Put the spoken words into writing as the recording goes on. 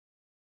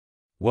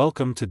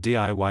Welcome to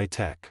DIY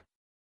Tech.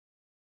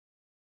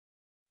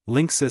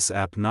 Linksys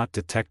App Not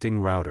Detecting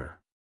Router.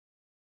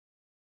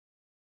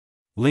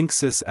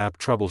 Linksys App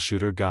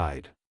Troubleshooter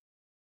Guide.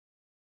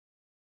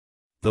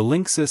 The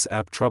Linksys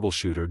App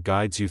Troubleshooter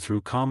guides you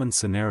through common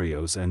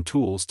scenarios and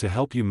tools to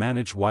help you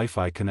manage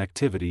Wi-Fi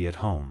connectivity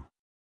at home.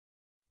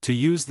 To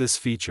use this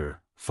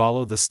feature,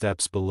 follow the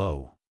steps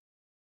below.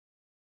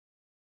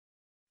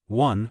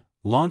 1.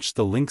 Launch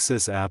the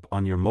Linksys app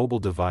on your mobile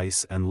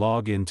device and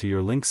log into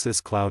your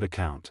Linksys Cloud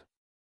account.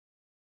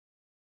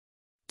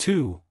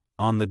 2.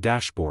 On the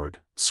dashboard,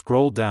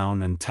 scroll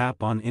down and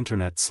tap on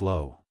Internet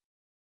Slow.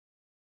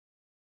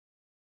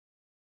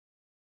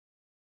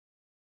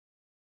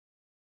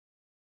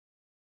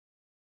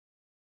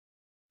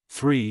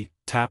 3.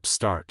 Tap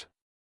Start.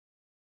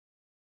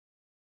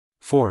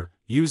 4.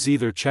 Use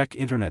either check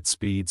internet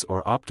speeds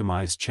or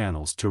optimize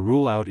channels to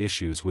rule out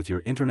issues with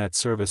your internet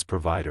service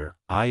provider,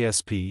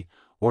 ISP,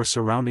 or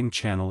surrounding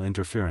channel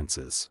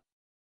interferences.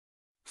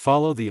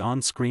 Follow the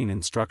on-screen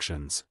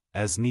instructions,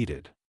 as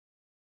needed.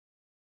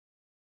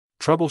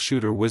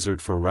 Troubleshooting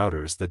Wizard for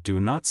routers that do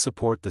not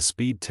support the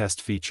speed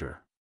test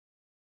feature.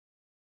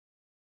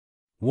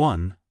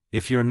 1.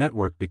 If your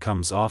network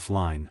becomes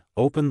offline,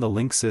 open the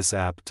Linksys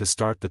app to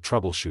start the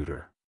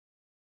troubleshooter.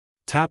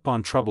 Tap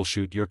on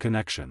Troubleshoot your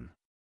connection.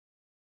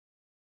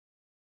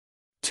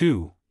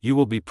 2. You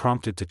will be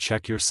prompted to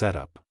check your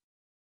setup.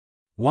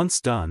 Once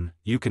done,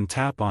 you can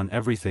tap on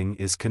Everything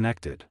is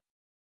connected.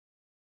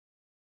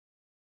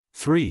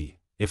 3.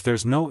 If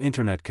there's no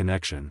internet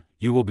connection,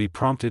 you will be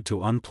prompted to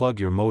unplug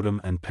your modem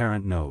and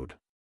parent node.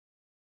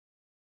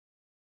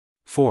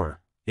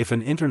 4. If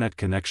an internet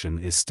connection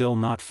is still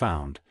not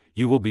found,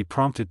 you will be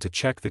prompted to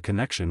check the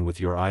connection with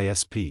your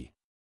ISP.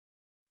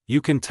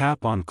 You can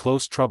tap on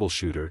Close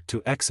Troubleshooter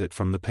to exit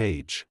from the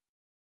page.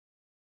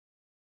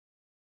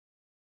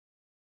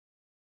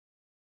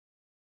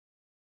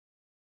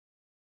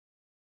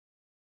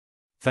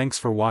 Thanks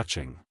for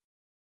watching.